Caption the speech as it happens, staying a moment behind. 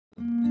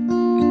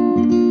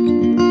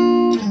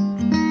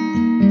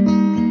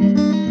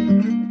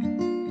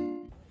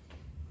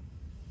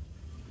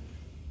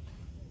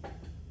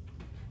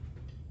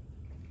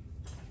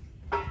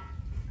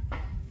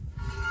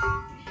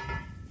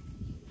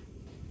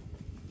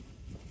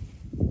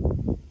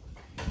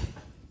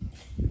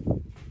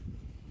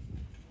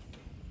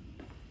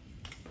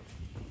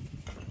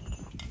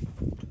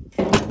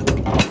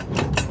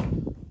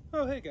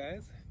Hey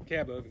guys,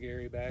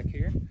 Cabover back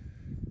here.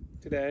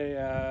 Today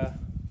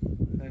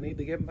I need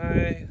to get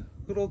my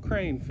little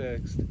crane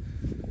fixed.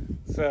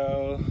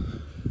 So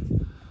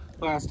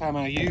last time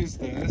I used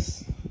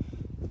this,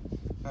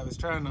 I was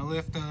trying to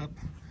lift up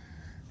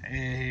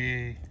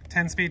a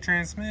 10-speed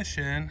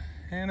transmission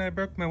and I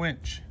broke my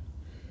winch.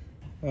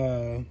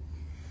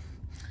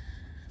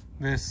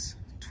 This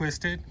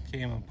twisted,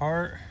 came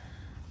apart,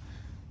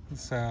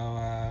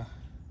 so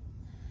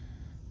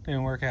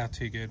didn't work out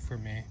too good for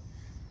me.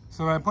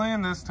 So my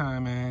plan this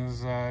time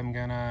is I'm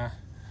gonna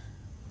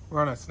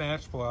run a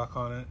snatch block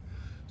on it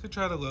to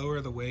try to lower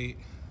the weight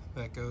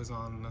that goes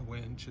on the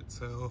winch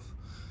itself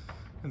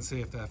and see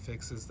if that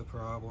fixes the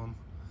problem.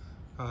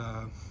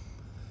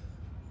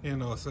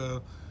 And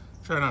also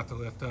try not to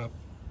lift up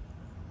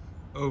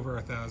over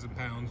 1,000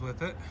 pounds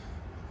with it.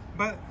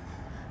 But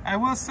I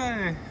will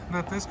say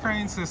that this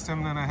crane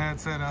system that I had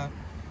set up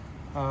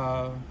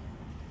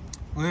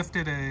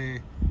lifted a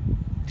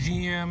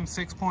GM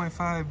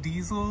 6.5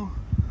 diesel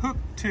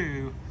hooked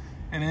to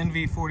an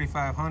NV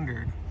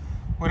 4500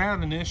 without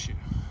an issue.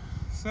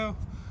 So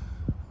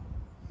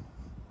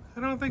I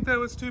don't think that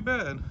was too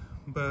bad,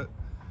 but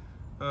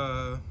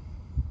I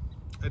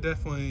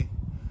definitely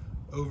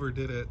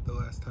overdid it the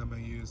last time I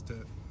used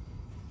it.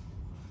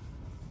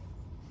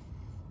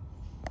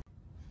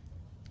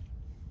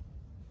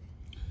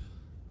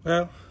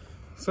 Well,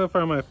 so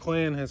far my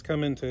plan has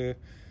come into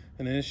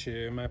an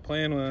issue. My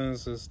plan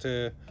was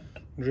to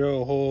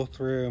drill a hole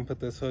through and put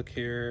this hook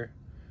here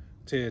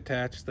to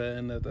attach the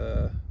end of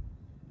the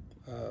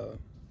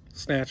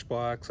snatch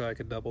block so I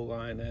could double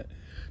line it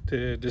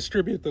to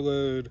distribute the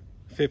load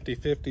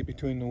 50-50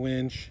 between the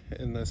winch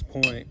and this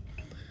point.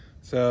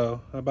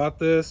 So I bought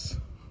this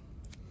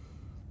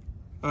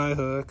eye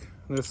hook,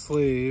 this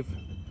sleeve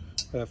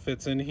that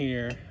fits in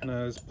here, and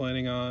I was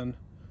planning on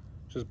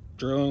just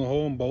drilling a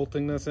hole and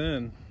bolting this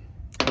in.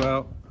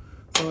 Well,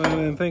 something I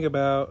didn't think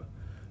about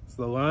is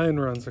the line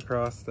runs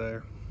across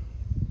there.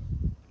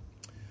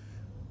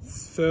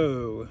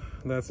 So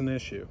that's an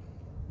issue.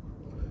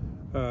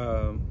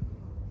 So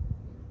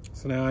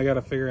now I got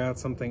to figure out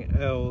something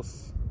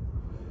else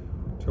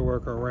to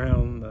work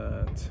around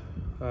that.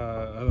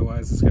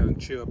 Otherwise it's going to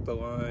chew up the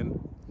line.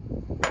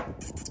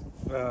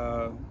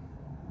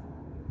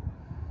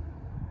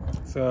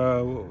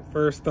 So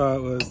first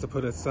thought was to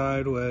put it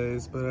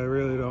sideways, but I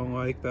really don't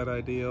like that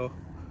ideal.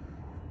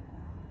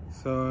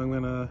 So I'm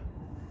gonna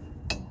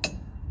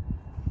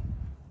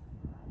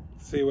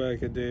see what I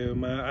could do.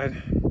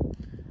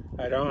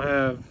 I don't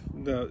have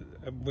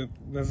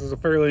this is a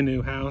fairly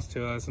new house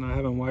to us, and I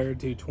haven't wired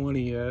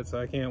 220 yet, so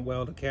I can't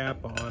weld a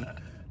cap on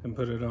and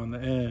put it on the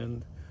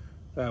end.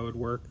 That would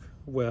work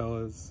well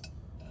as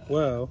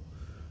well,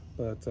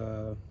 but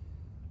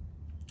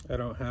I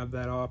don't have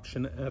that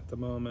option at the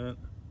moment.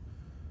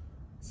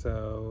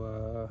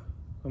 So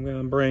I'm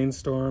gonna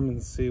brainstorm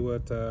and see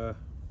what I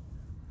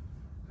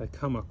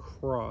come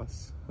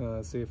across,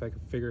 see if I can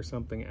figure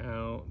something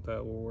out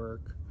that will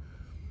work.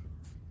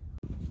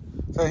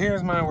 So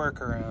here's my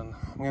workaround.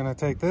 I'm gonna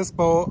take this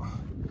bolt,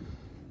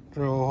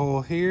 drill a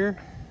hole here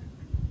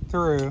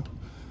through,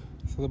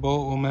 so the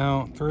bolt will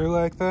mount through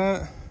like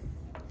that,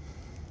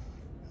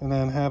 and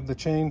then have the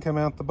chain come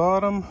out the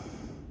bottom,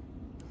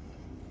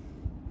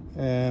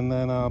 and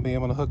then I'll be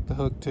able to hook the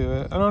hook to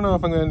it. I don't know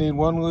if I'm gonna need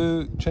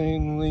one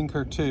chain link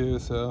or two,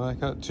 so I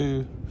got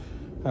two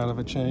out of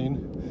a chain.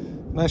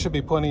 And that should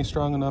be plenty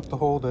strong enough to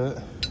hold it.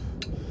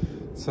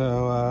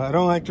 So I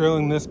don't like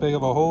drilling this big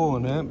of a hole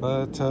in it,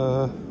 but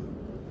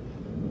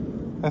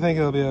I think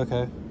it'll be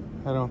okay.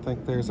 I don't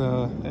think there's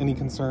any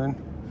concern.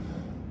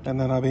 And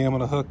then I'll be able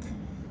to hook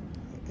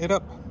it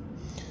up.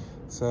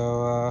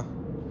 So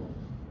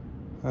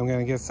I'm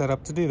gonna get set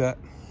up to do that.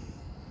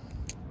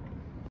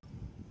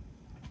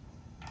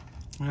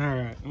 All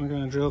right, we're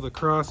gonna drill the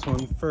cross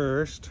one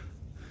first.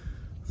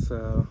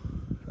 So,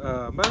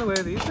 by the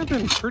way, these have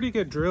been pretty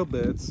good drill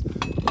bits. If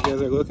you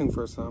guys are looking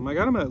for some. I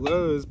got them at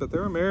Lowe's, but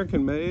they're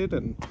American made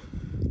and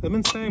they've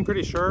been staying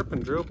pretty sharp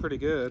and drill pretty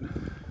good.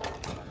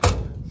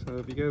 So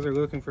if you guys are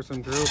looking for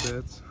some drill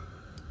bits,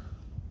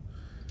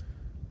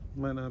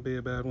 might not be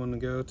a bad one to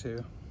go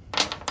to.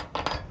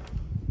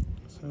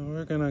 So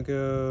we're gonna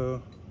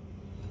go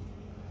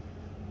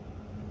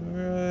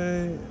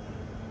right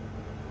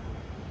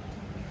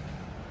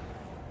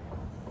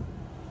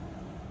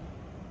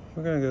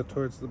we're gonna go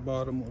towards the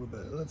bottom a little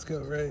bit. Let's go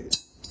right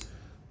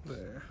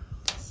there.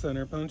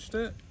 Center punched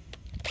it.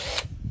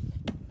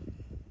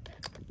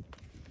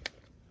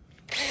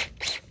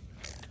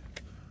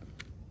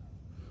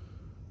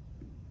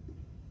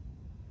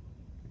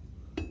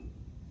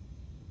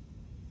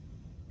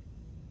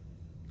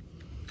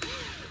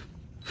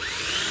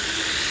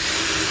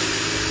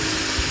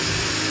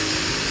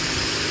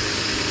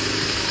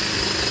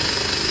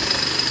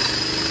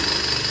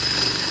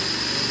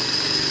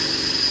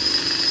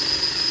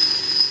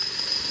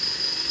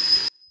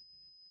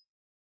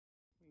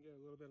 Get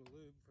a little bit of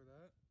lube for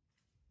that.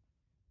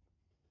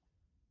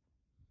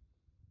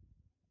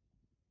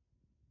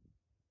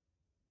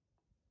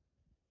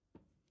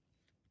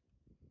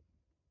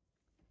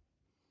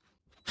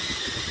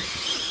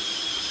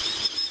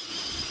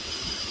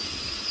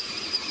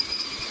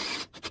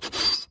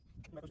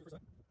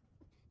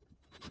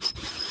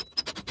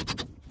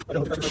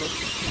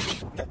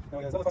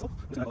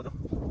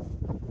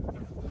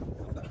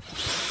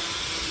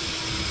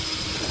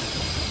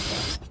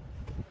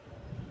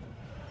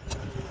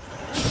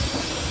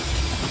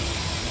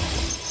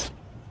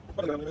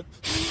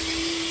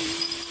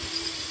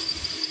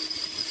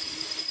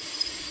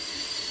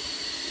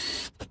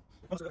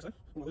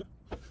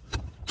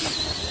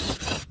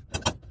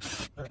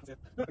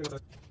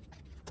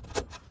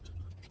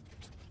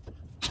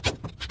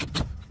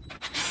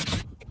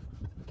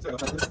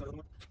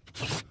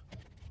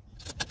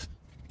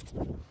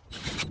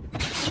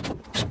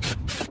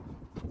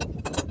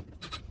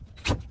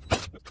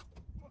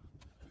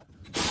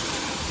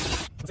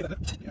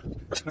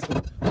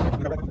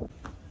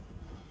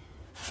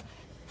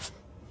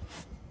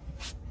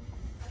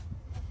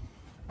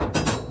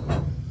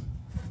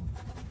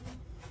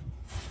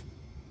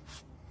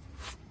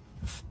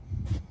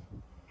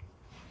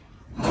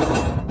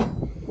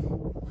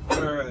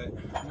 Alright,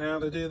 now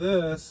to do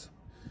this,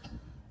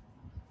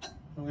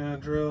 I'm going to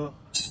drill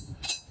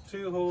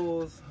 2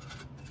 holes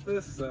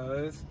this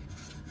size.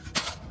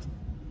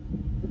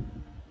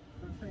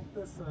 I think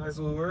this size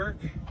will work.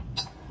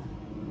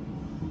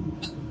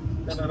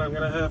 And then I'm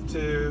going to have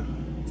to,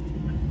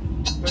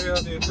 maybe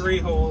I'll do 3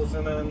 holes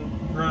and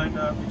then grind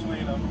out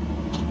between them.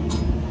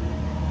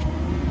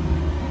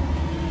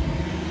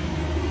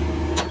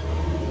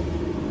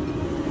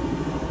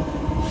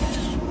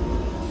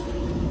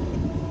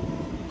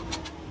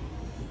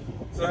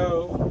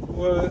 So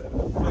what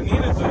I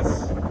needed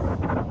this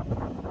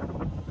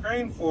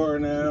crane for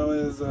now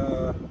is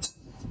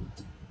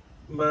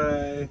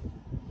my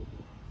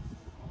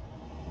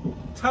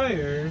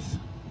tires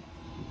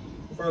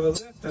for the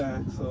lift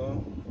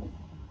axle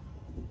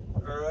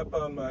are up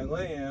on my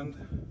land,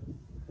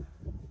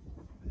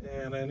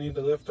 and I need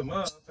to lift them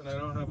up, and I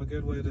don't have a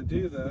good way to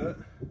do that.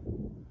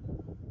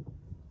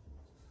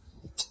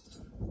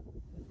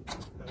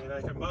 I mean,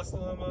 I can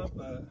muscle them up,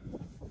 but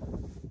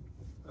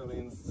I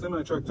mean,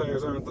 semi-truck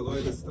tires aren't the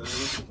lightest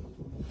thing.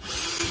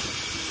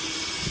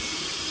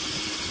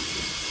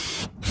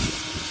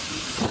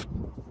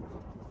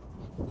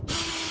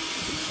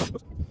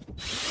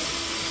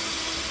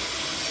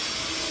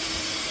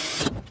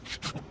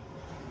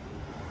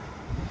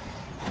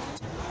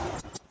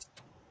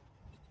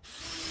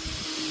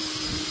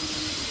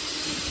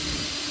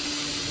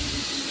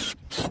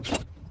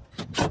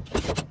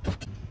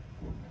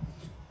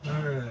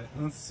 Alright,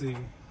 let's see.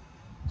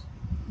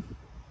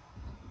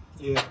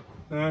 Yeah,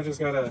 now I just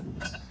gotta,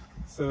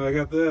 so I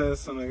got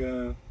this and I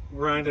gotta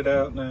grind it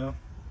out now.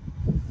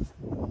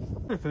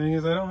 The thing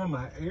is, I don't have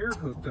my air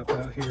hooked up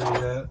out here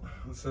yet,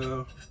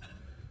 so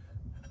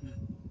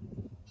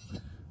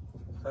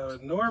I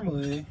would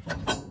normally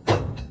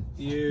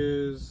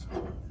use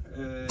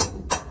a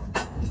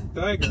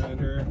die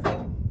grinder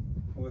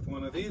with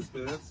one of these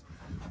bits,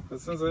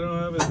 but since I don't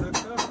have it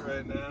hooked up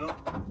right now,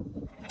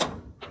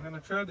 I'm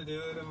gonna try to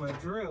do it in my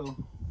drill,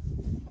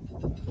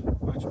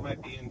 which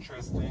might be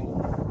interesting.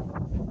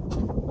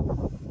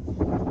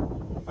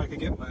 If I could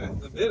get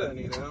the bit I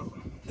need out.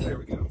 There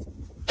we go.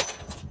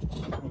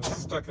 I'm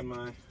stuck in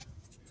my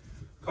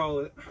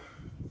collet.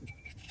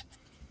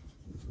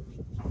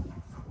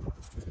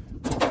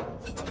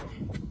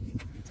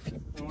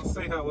 And let's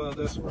see how well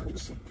this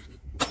works.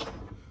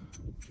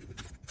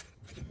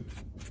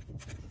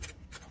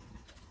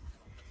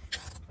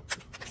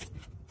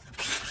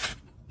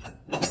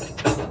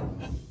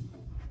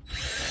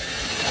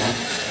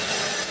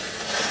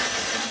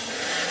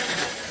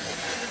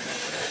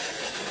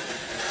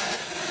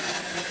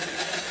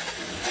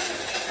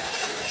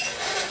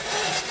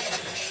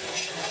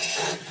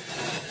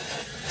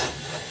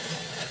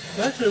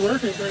 It's actually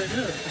working pretty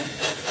good.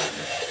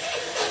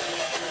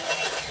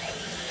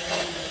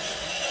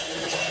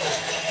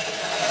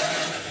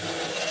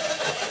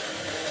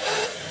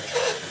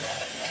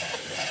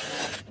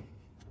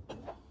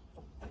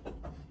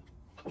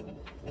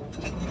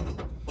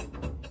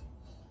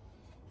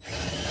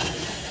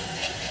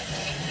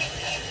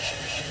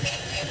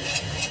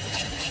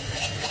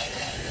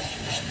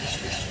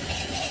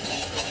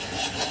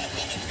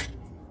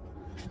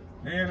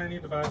 And I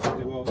need to buy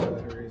some DeWalt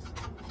batteries.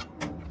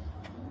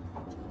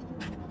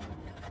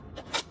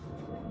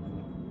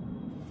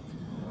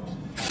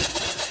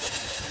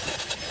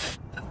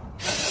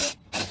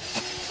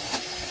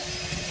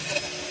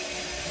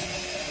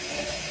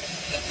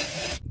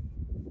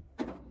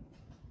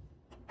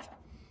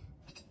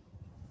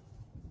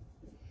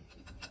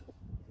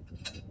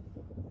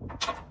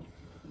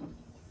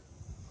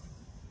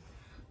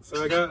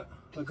 So I got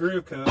a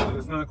groove cut, but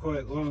it's not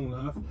quite long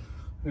enough.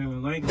 I'm gonna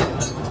lengthen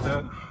it like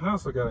that. I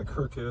also got a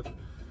crooked.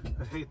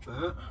 I hate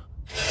that.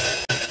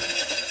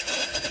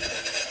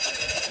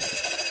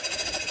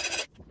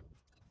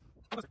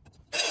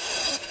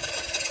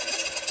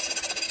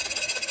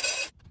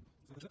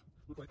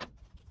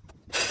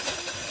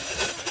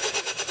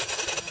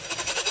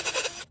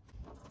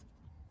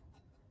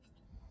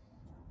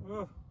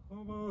 Oh,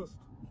 almost.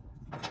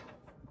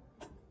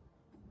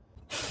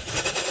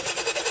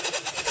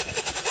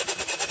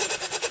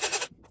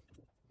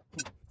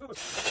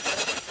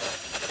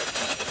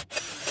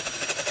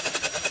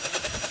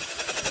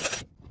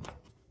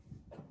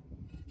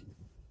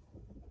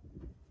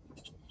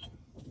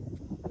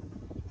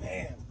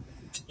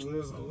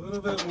 lose a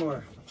little bit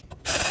more.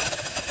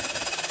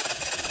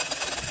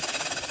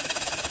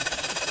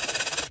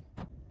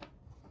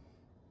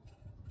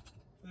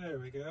 There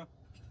we go.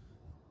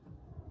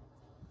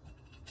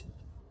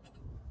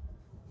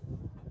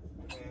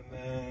 And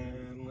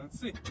then let's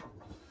see.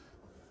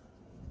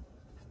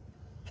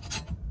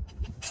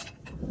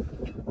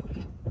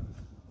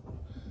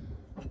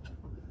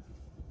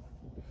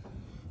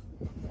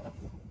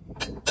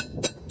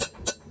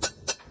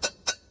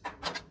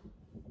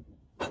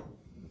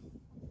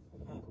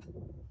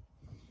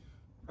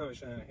 Probably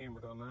shouldn't have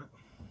hammered on that.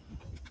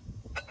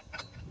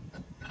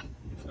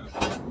 Oh.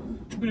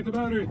 Hit the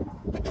battery.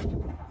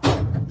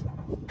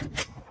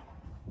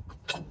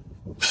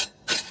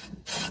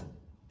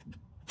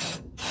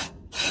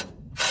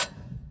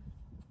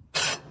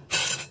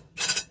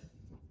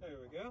 There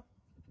we go.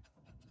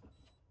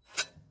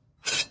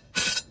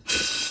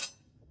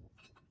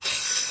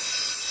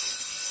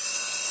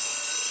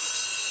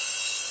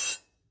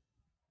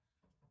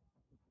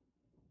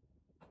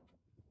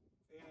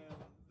 And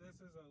this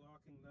is a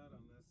locking nut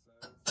on this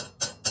side.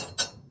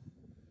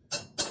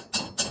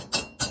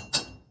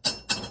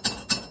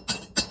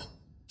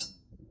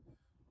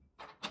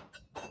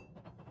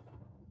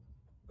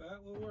 That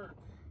will work.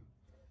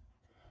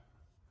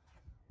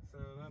 So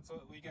that's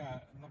what we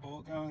got. The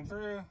bolt going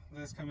through,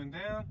 this coming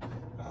down.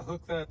 I'll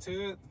hook that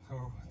to it. The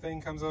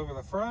thing comes over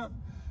the front.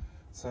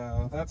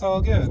 So that's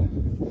all good.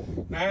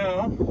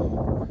 Now,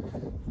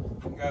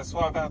 I gotta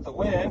swap out the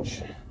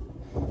winch.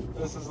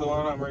 This is the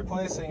one I'm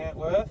replacing it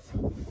with.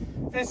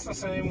 It's the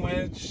same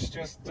winch,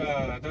 just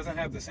doesn't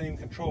have the same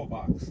control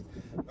box.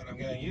 But I'm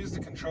going to use the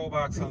control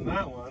box on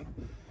that one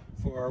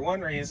for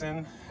one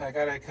reason. I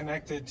got it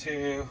connected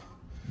to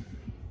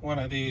one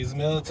of these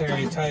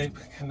military type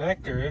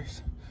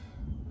connectors.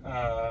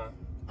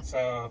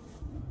 So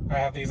I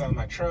have these on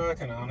my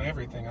truck and on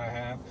everything I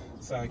have,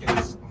 so I can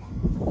just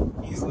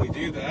easily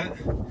do that.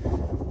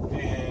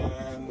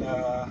 And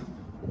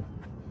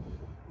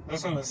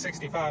this one was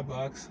 65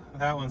 bucks.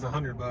 That one's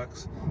 100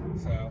 bucks.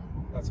 So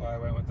that's why I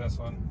went with this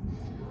one.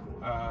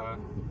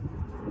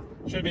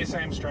 Should be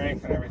same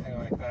strength and everything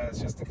like that. It's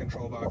just the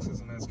control box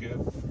isn't as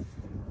good.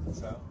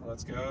 So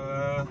let's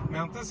go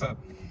mount this up.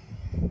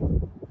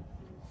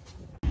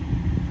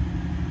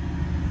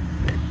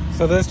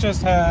 So this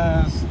just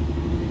has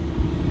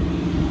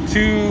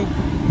 2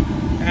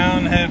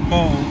 Allen head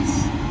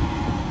bolts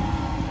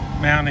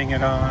mounting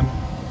it on.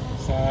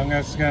 So I'm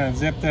just going to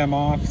zip them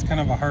off. It's kind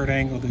of a hard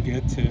angle to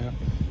get to.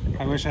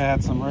 I wish I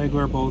had some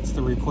regular bolts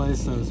to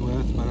replace those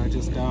with, but I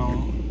just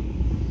don't.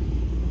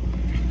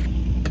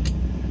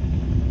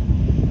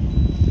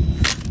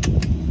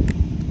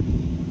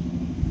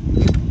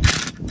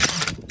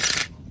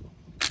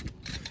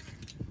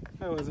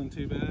 That wasn't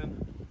too bad.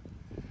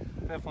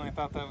 Definitely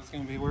thought that was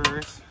going to be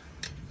worse.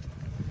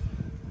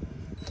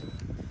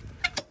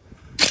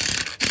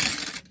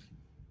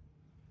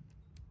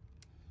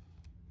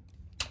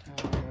 I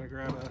gotta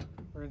grab a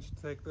wrench to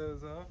take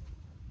those off.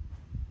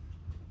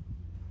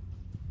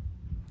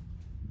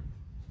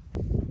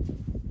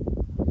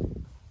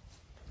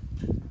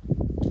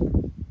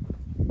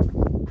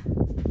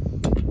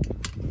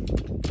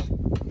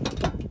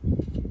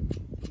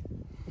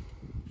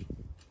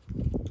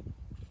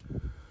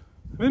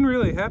 I've been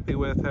really happy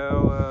with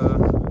how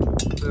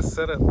this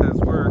setup has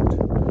worked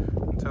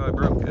until I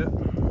broke it.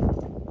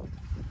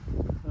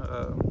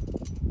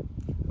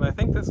 But I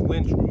think this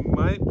winch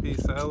might be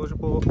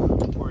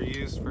salvageable or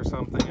used for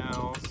something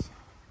else.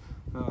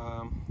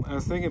 I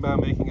was thinking about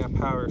making a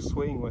power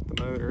swing with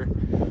the motor,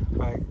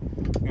 like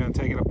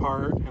take it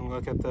apart and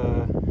look at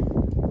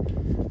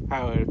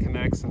how it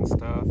connects and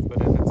stuff.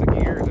 But if it's a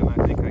gear, then I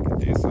think I could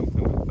do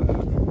something with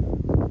that.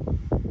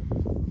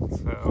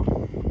 So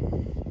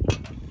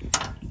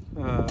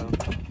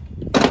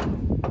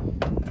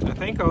I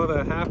think all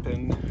that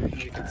happened,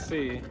 you can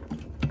see,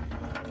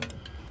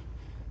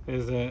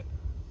 is that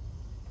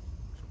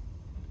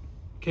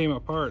came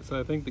apart. So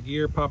I think the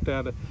gear popped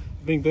out. I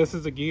think this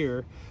is a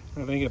gear.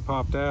 I think it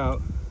popped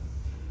out.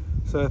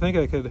 So I think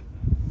I could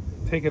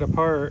take it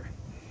apart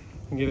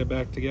and get it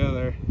back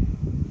together.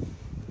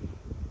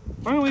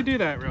 Why don't we do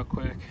that real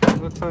quick?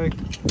 It looks like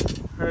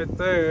right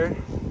there,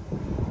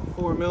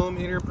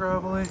 4mm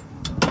probably.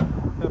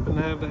 Happen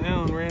to have the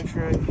Allen wrench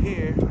right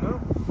here. Oh,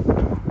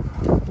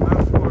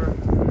 not 4,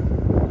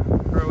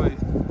 probably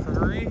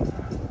 3.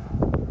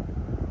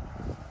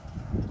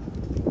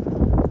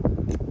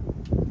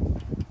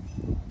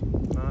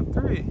 Not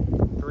 3,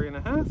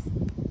 3.5.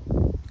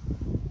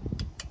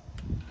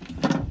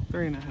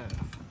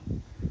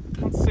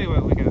 3.5. Let's see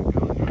what we got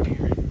going on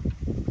here.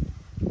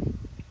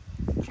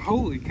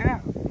 Holy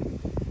cow!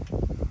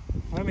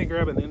 Let me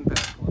grab an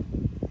impact one.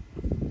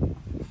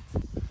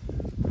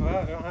 Well,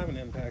 I don't have an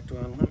impact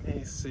one. Let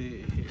me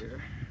see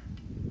here.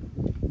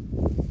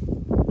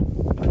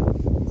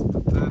 Let's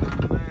put that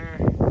on there.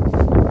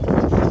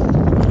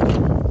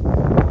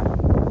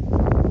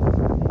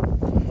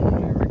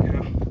 There we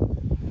go.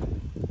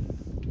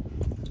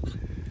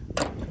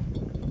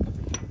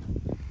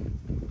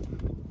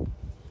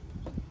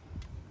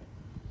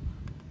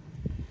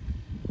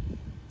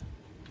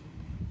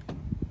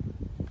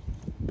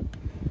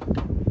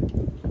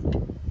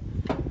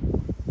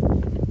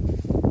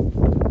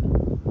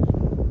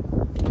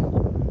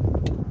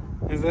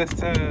 If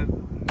this had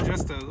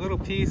just a little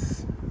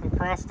piece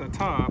across the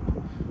top,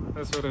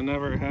 this would have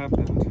never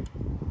happened.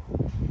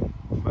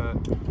 But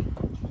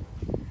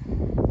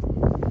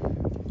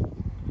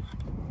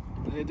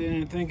I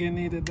didn't think it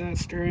needed that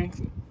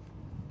strength.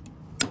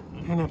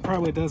 And it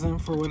probably doesn't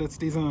for what it's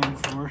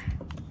designed for.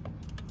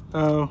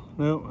 Oh,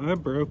 no, I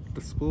broke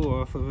the spool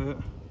off of it.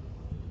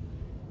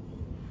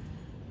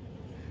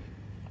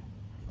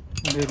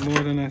 I did more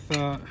than I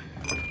thought.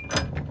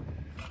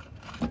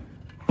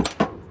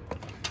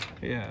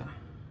 Yeah.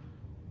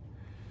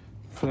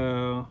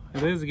 So,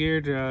 it is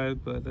gear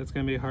drive, but that's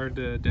going to be hard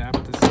to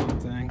adapt to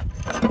something.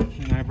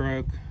 And I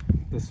broke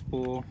the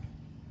spool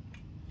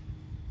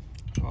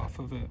off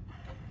of it.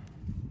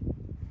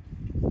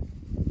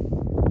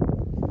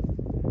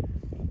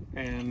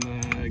 And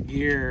the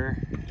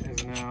gear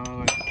is now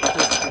like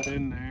twisted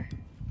in there.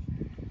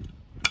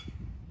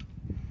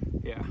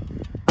 Yeah,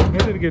 I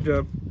did a good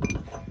job.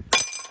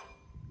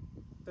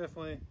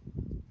 Definitely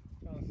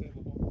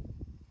unsavable.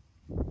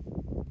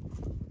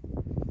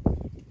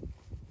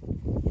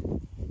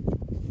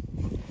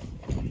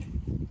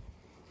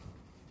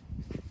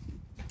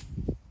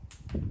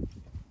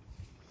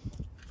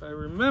 If I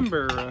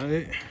remember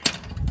right,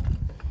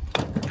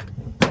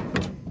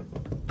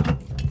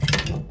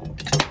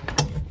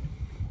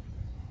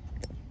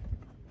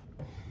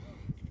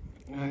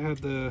 I had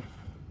to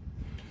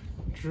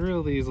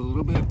drill these a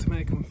little bit to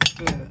make them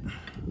fit.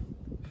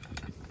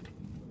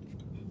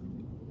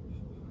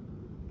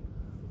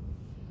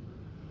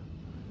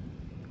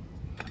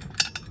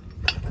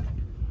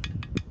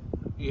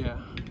 Yeah,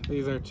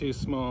 these are too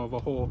small of a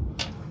hole.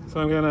 So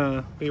I'm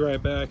gonna be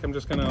right back. I'm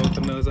just gonna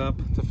open those up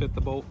to fit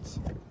the bolts.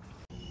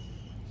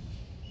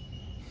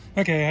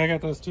 Okay, I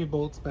got those 2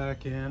 bolts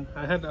back in.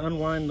 I had to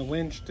unwind the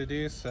winch to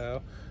do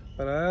so,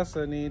 but I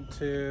also need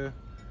to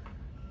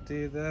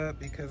do that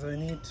because I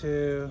need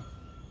to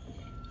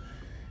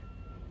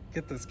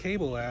get this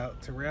cable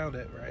out to route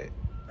it right.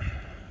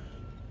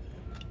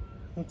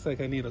 Looks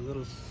like I need a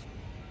little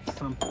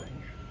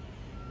something.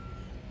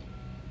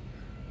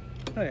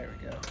 There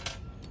we go.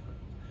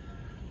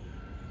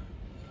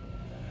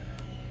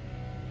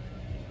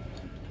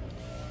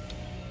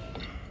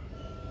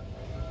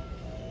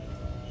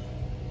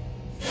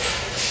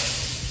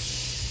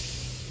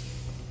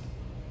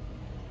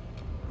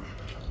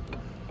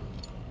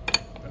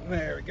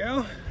 There we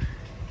go.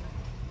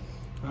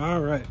 All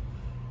right.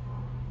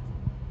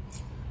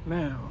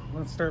 Now,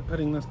 let's start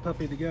putting this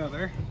puppy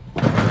together.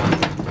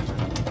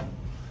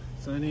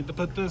 So I need to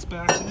put this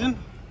back in.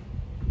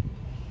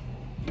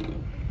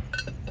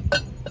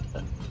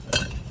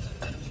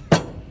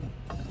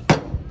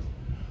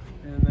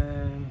 And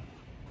then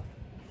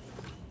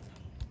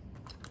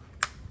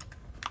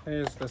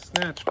here's the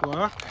snatch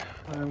block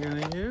I'm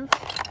going to use.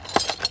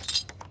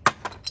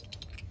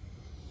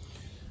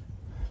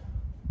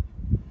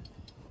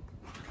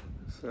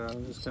 So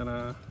I'm just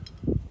gonna,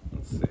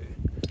 let's see,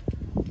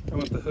 I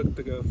want the hook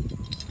to go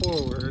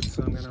forward,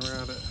 so I'm gonna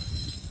route it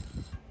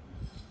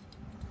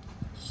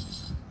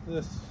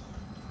this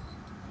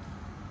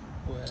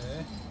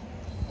way.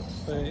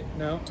 Wait,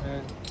 no,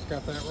 I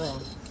got that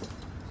wrong.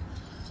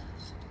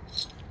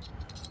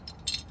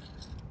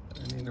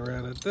 I need to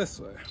route it this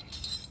way.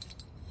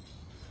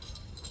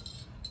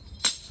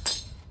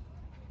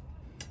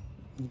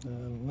 And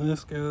then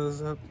this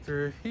goes up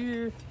through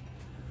here.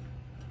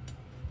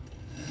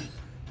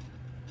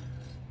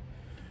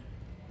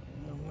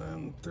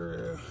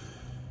 Through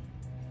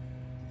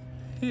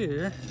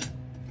here.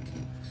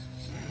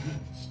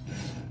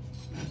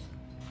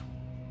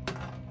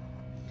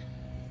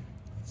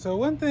 So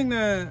one thing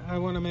that I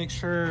want to make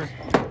sure,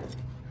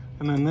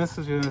 and then this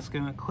is just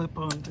going to clip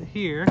onto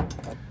here,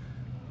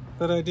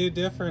 that I do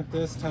different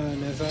this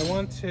time is I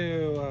want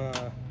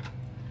to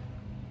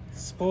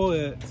spool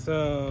it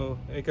so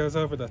it goes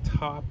over the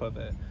top of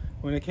it.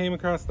 When it came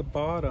across the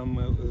bottom,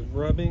 it was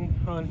rubbing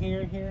on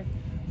here and here.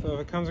 So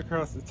if it comes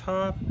across the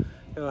top,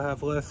 it'll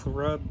have less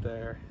rub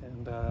there,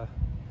 and I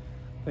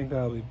think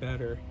that'll be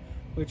better.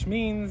 Which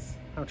means,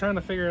 I'm trying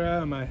to figure it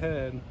out in my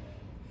head,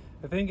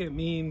 I think it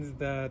means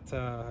that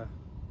the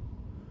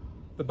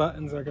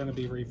buttons are going to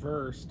be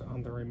reversed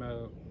on the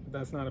remote.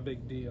 That's not a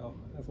big deal,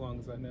 as long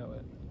as I know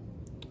it.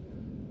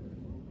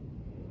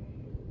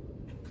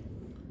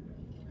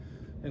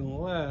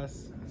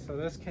 Unless, so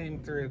this came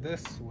through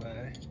this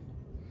way.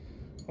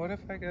 What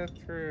if I go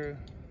through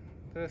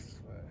this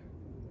way?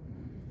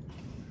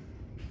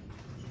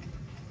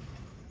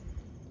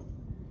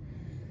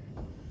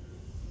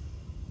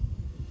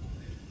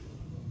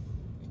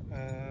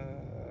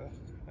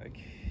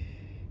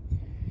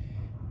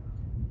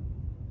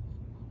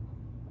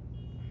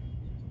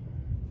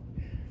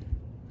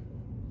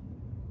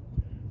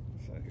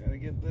 So I gotta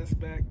get this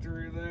back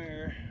through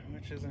there,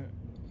 which isn't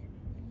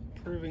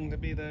proving to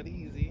be that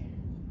easy.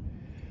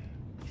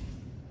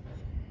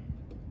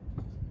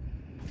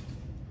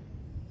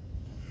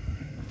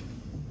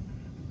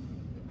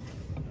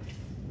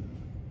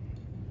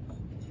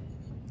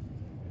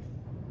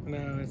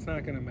 No, it's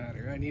not gonna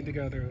matter. I need to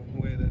go the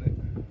way that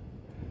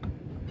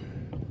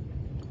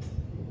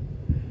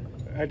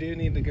I do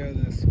need to go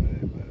this way,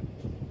 but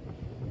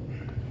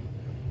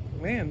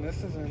man,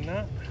 this is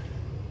not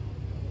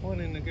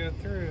wanting to go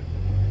through.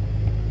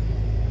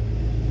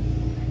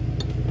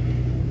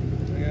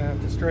 I'm gonna have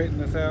to straighten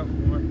this out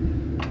more.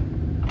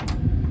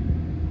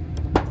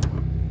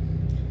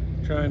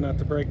 Try not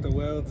to break the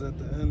welds at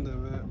the end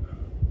of it.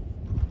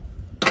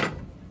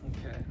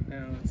 Okay,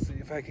 now let's see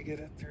if I could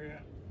get it through.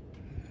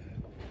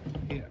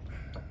 Yeah,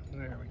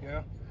 there we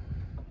go.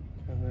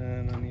 And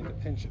then I need to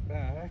pinch it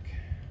back.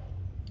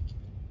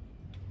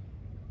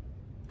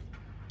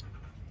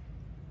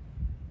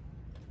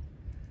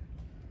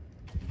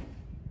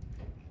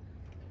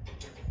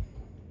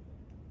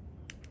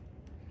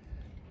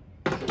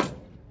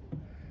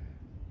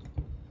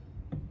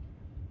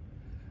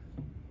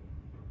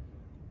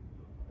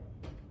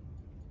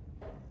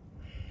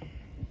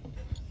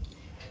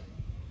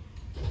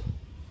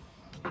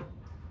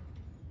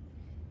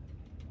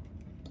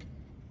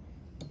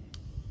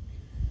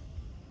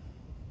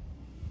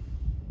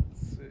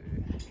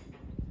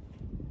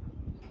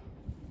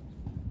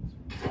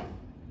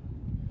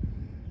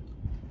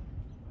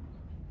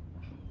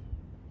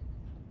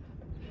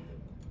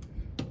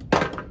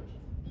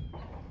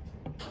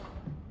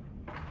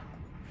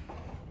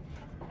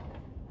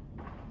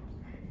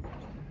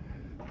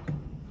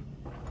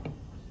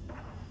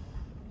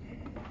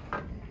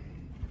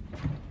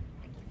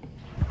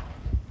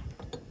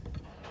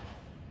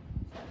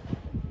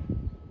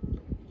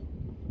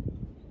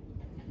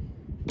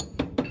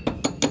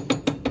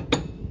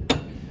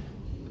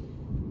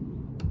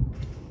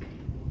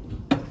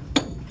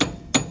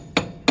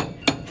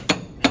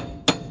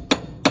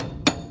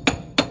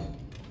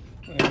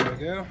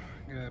 Go.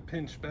 I'm gonna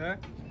pinch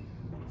back.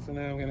 So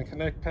now I'm gonna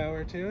connect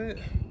power to it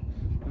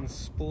and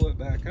spool it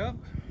back up.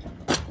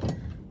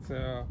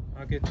 So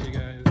I'll get you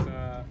guys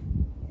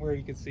where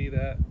you can see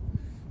that.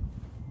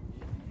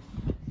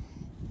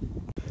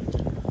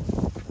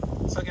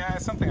 So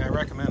guys, something I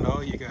recommend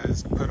all you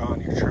guys put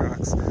on your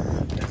trucks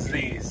is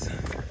these.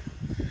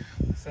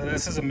 So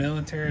this is a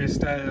military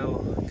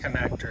style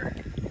connector.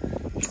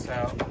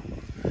 So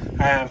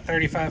I have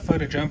 35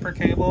 foot of jumper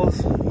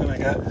cables, and I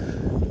got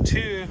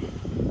two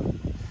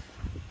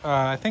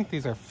I think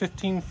these are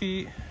 15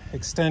 feet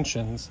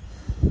extensions.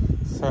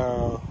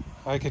 So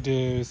I could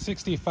do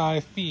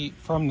 65 feet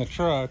from the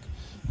truck.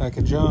 I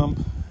could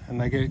jump,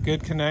 and I get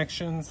good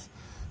connections.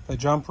 They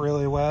jump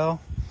really well.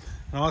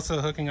 And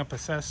also hooking up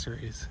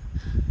accessories.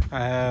 I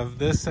have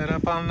this set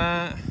up on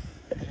that,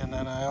 and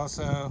then I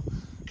also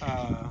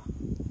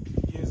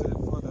use it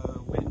for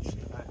the winch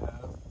that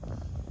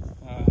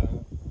I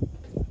have.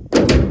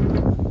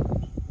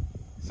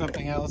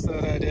 Something else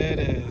that I did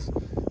is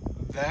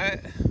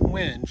that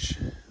winch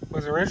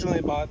was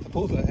originally bought to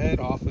pull the head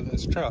off of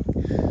this truck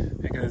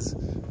because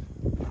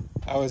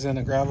I was in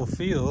a gravel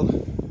field,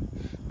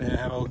 didn't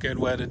have a good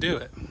way to do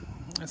it.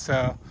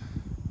 So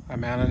I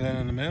mounted it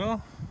in the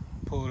middle,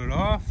 pulled it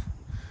off,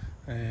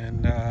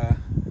 and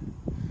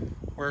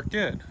worked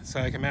good.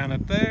 So I can mount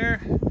it there,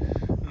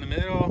 in the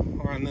middle,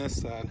 or on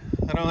this side.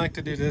 I don't like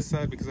to do this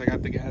side because I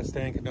got the gas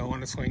tank and don't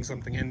want to swing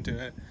something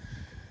into it.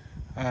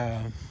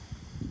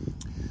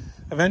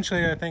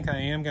 Eventually I think I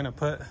am going to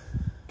put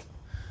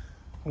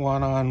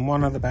one on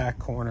one of the back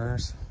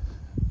corners,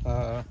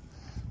 or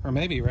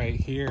maybe right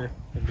here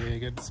would be a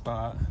good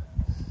spot,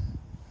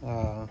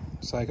 so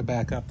I could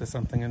back up to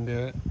something and do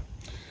it.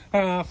 I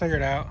don't know, I'll figure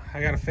it out.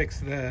 I gotta fix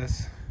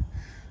this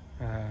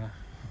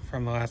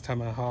from the last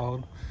time I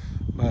hauled,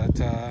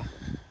 but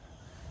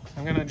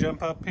I'm gonna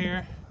jump up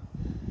here.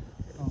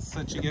 I'll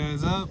set you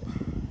guys up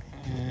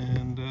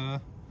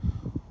and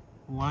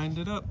wind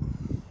it up.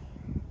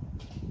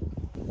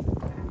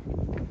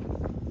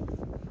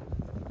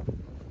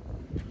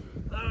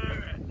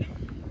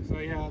 So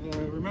yeah, the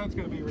remote's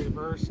going to be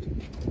reversed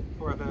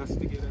for this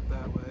to get it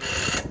that way.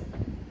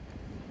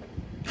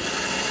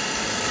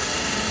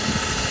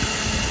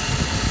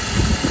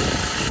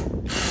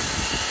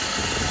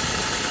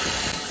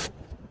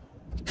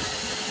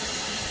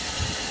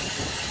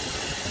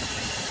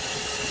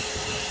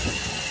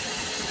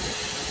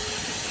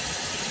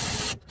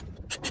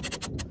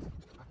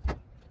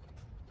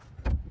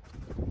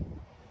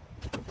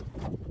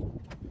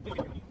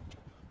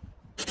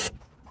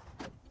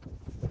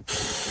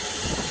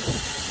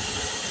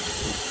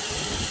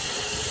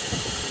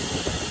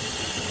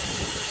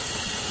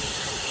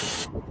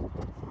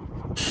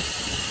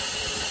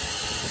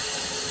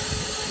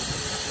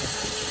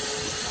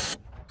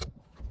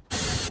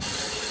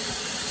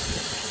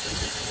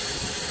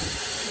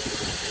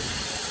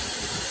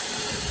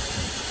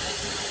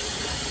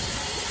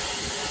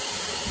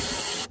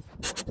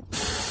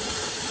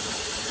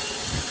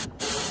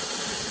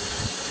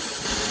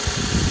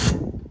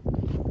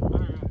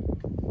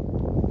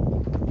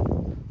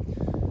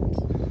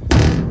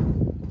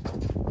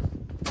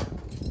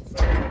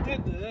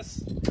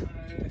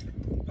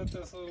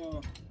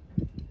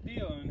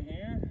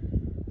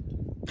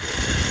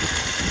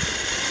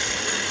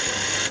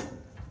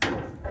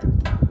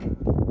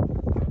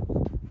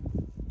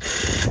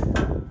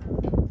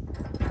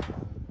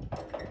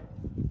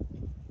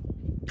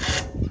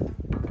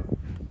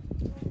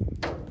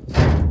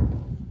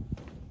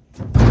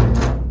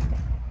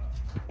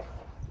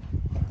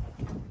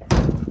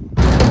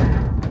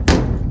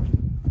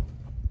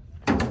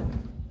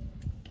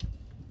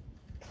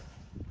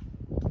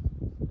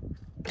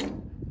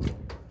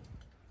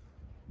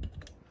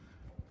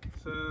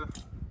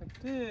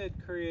 did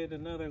create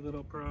another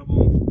little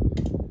problem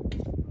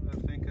I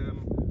think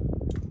I'm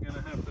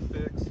gonna have to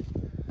fix.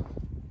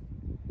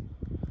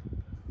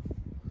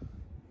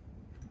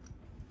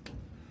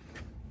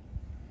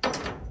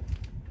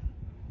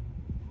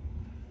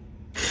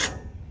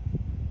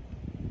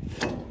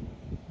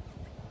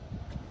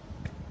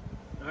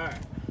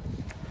 Alright,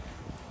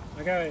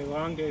 I gotta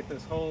elongate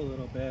this hole a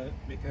little bit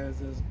because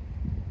this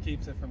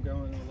keeps it from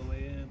going all the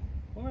way in.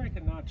 Or I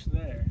can notch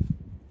there.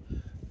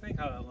 I think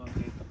I'll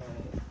elongate the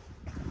hole.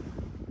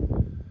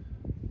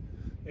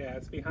 Yeah,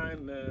 it's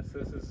behind this.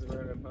 This is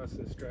where most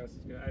of the stress is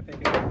going. I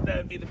think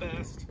that'd be the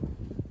best.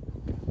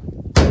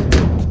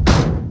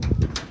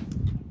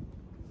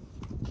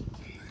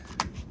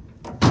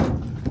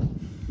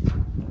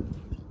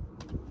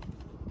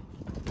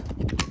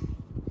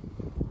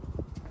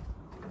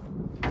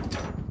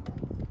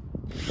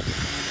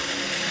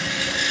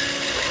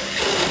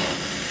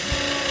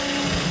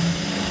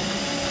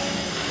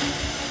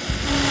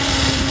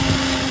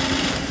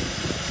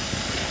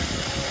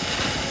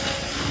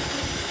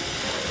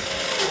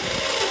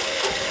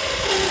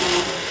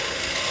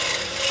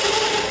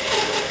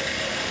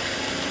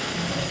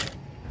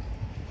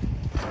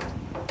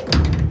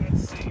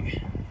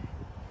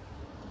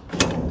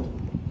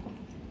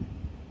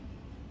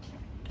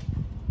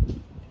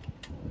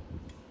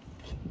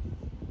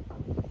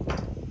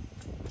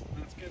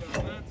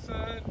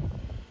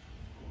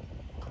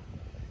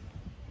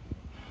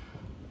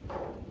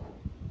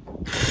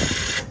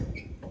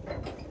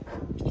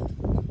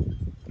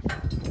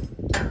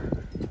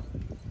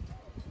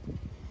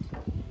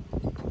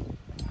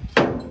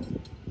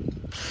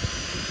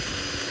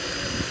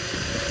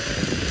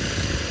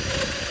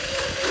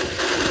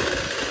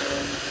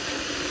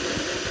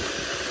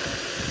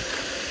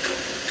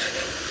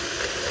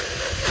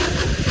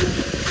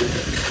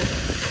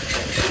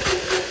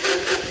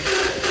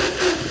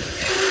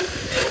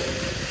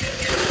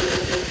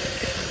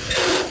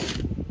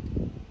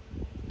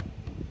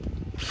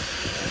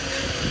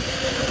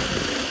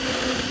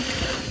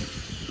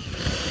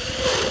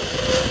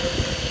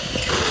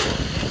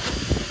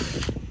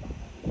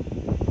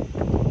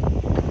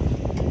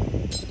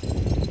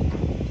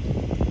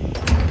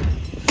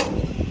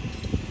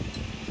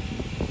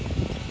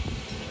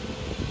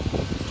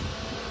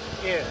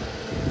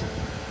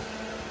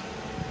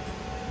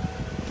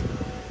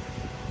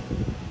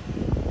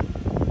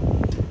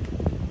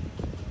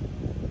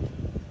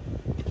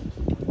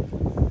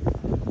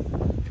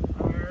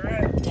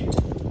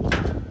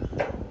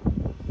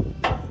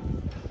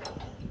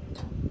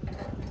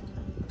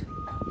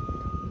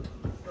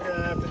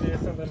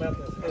 About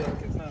this hook,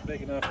 it's not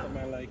big enough for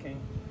my liking.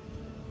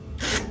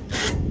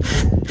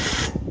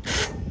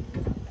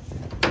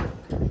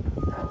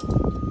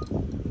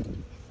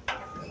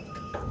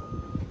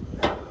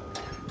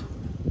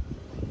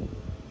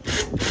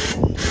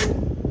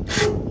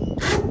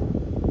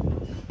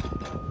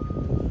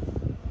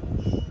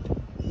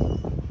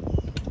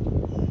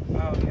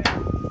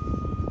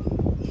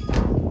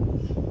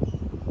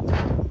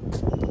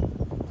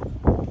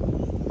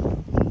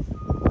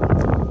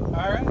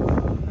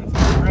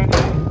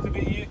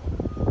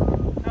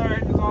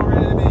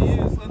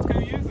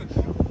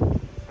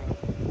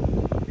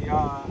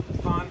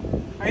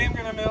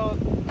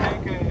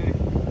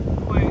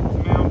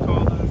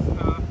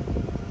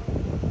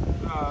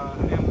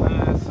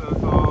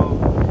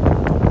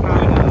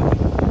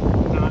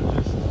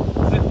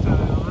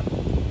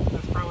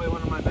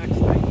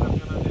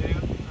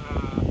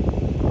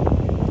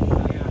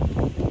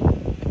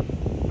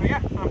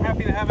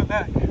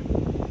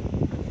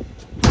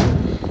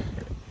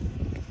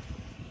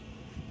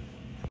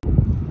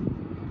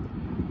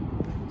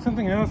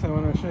 Something else I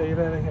want to show you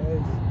that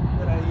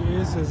I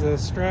use is a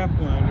strap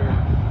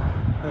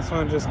winder. This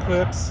one just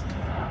clips,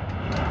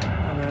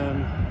 and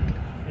then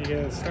you get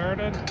it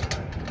started.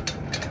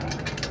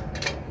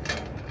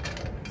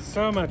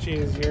 So much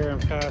easier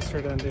and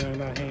faster than doing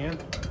by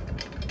hand.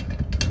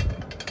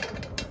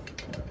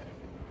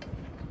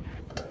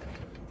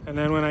 And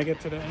then when I get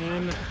to the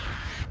end,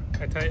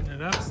 I tighten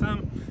it up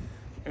some,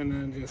 and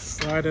then just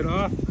slide it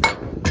off.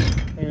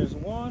 There's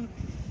one.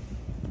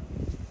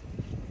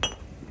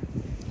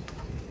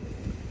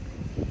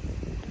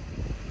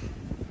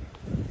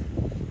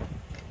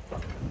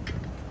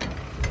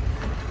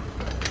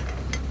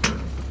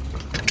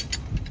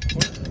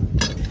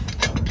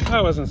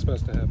 That wasn't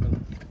supposed to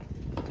happen.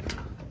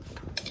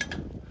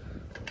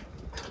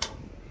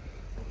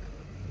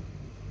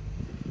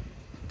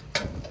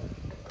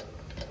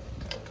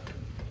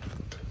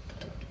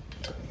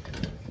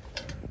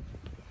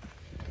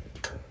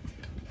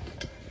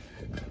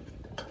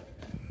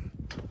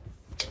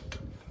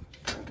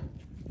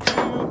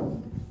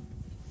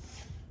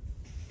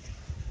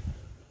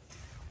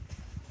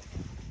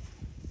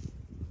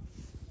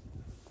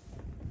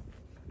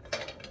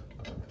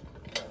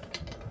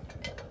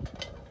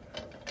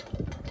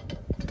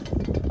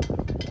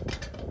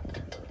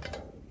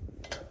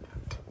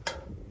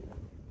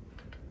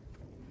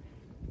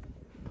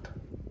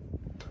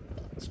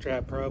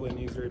 Strap probably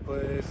needs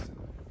replaced.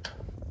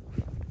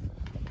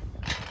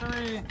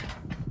 3.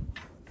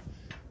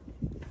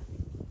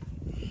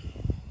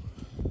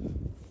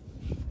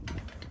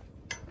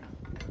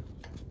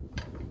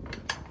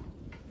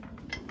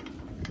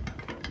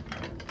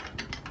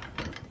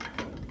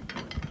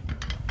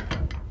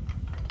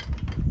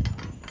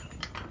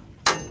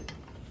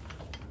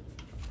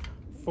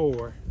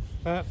 Four.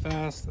 That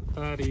fast,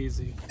 that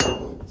easy.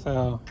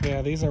 So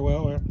yeah, these are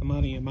well worth the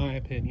money in my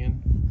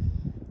opinion.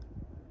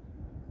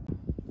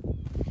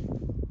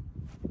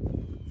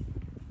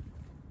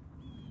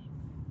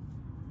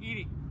 Eat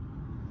it.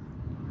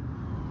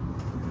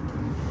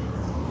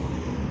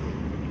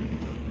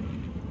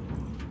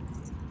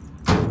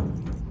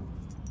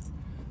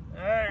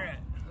 Alright,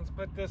 let's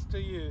put this to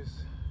use.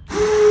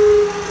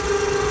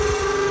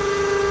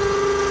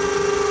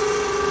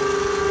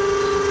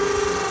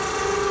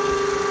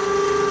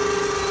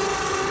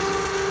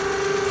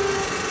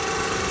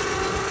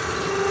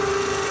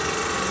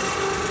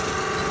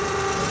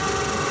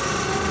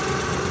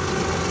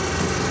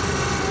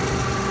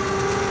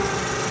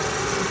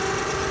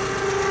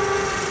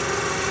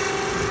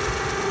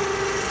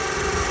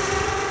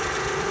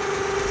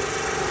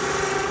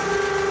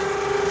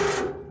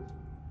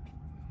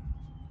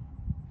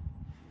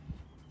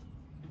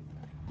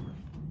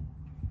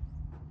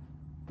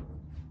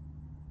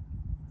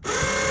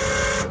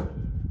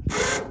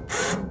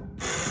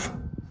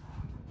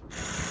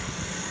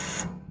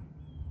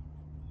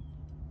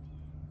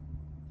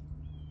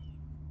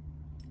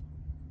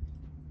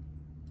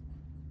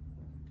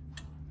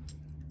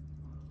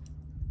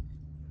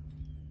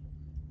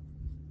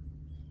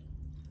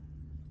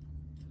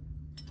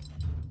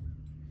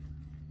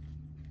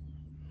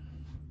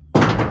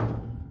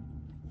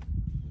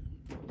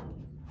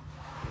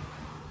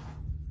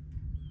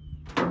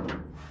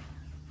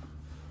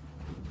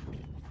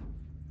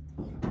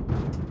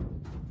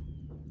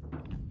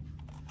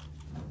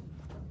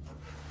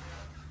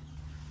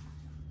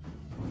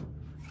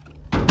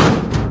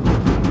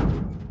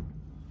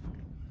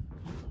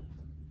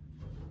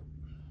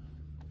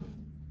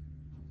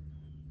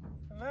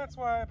 That's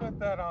why I put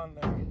that on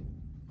there.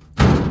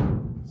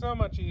 So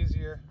much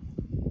easier.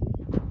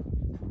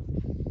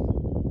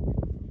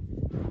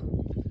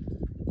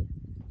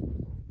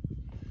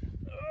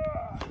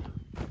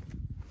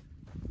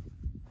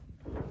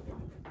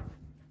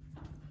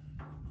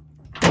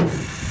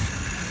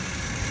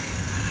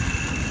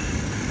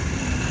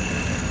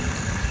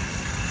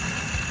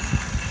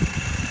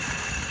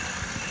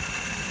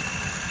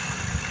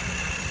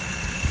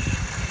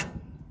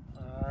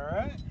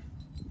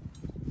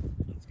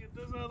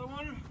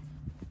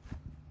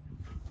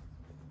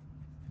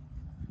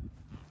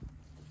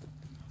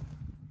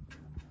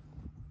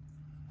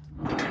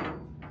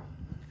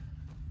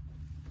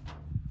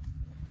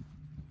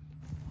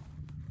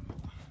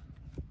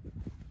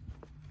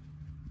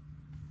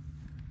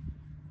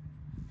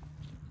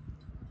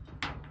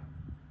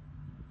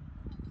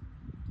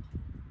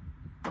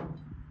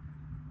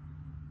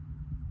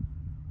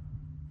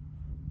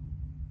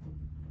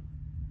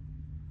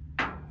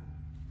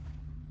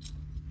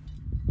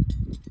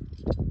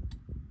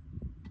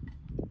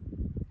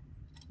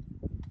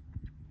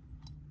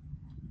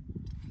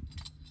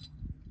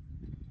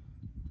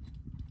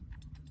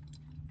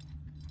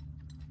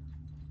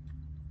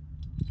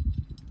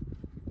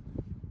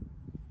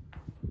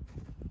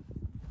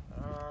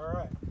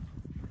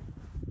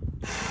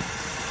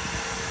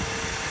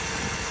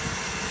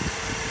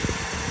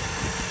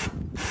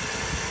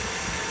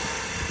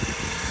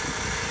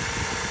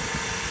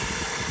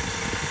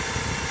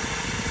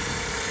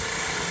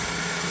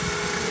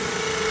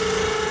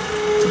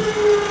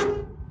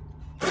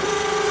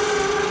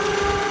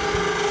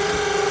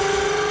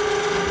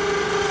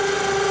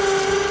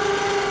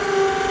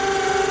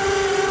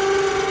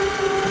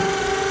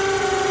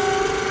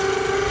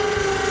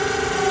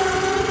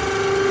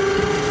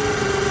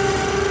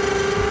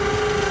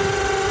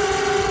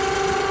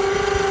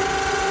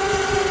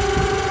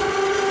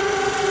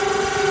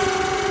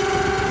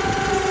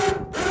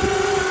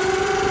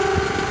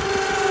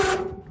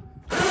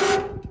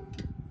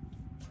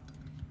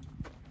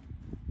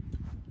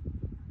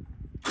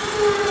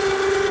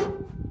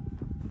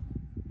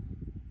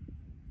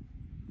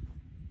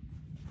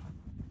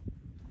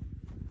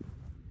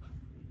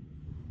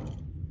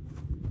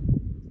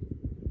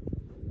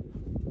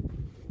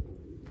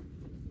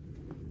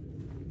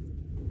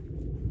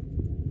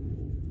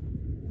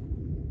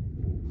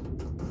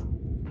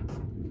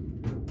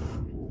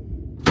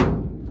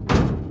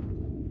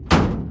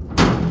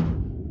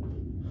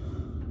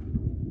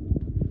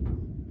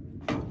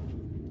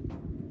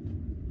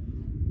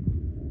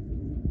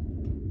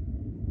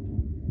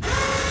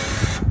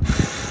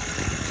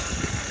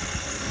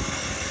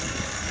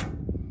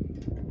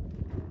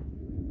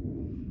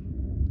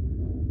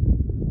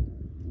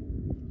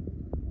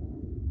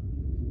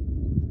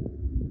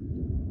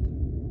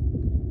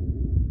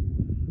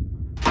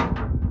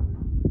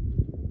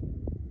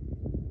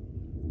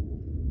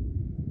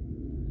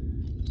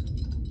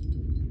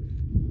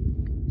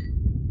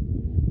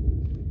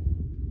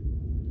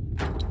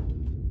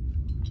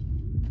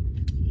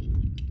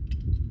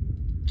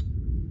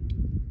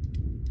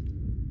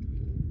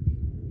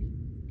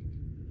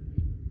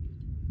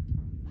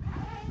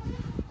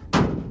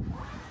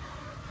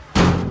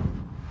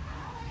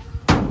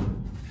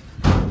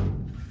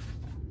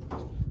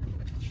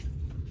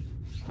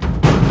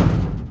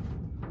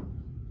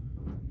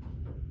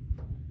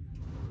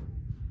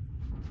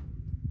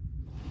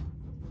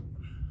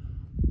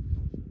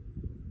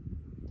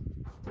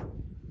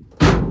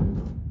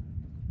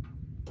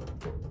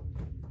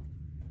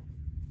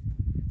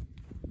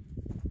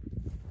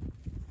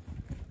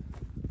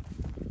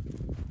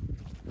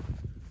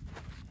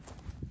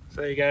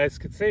 so you guys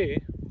could see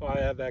why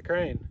I have that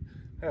crane.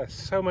 That's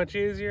so much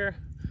easier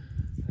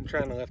than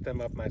trying to lift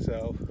them up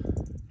myself.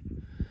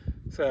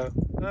 So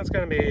that's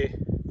going to be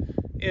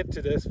it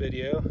to this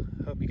video.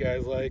 Hope you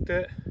guys liked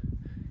it.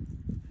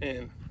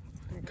 And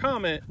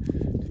comment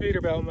to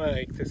Peterbilt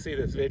Mike to see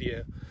this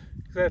video,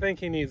 because I think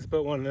he needs to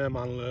put one of them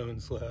on low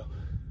and slow.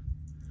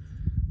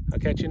 I'll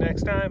catch you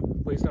next time.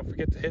 Please don't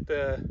forget to hit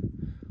the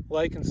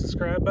like and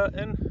subscribe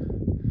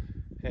button.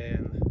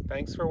 And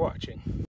thanks for watching.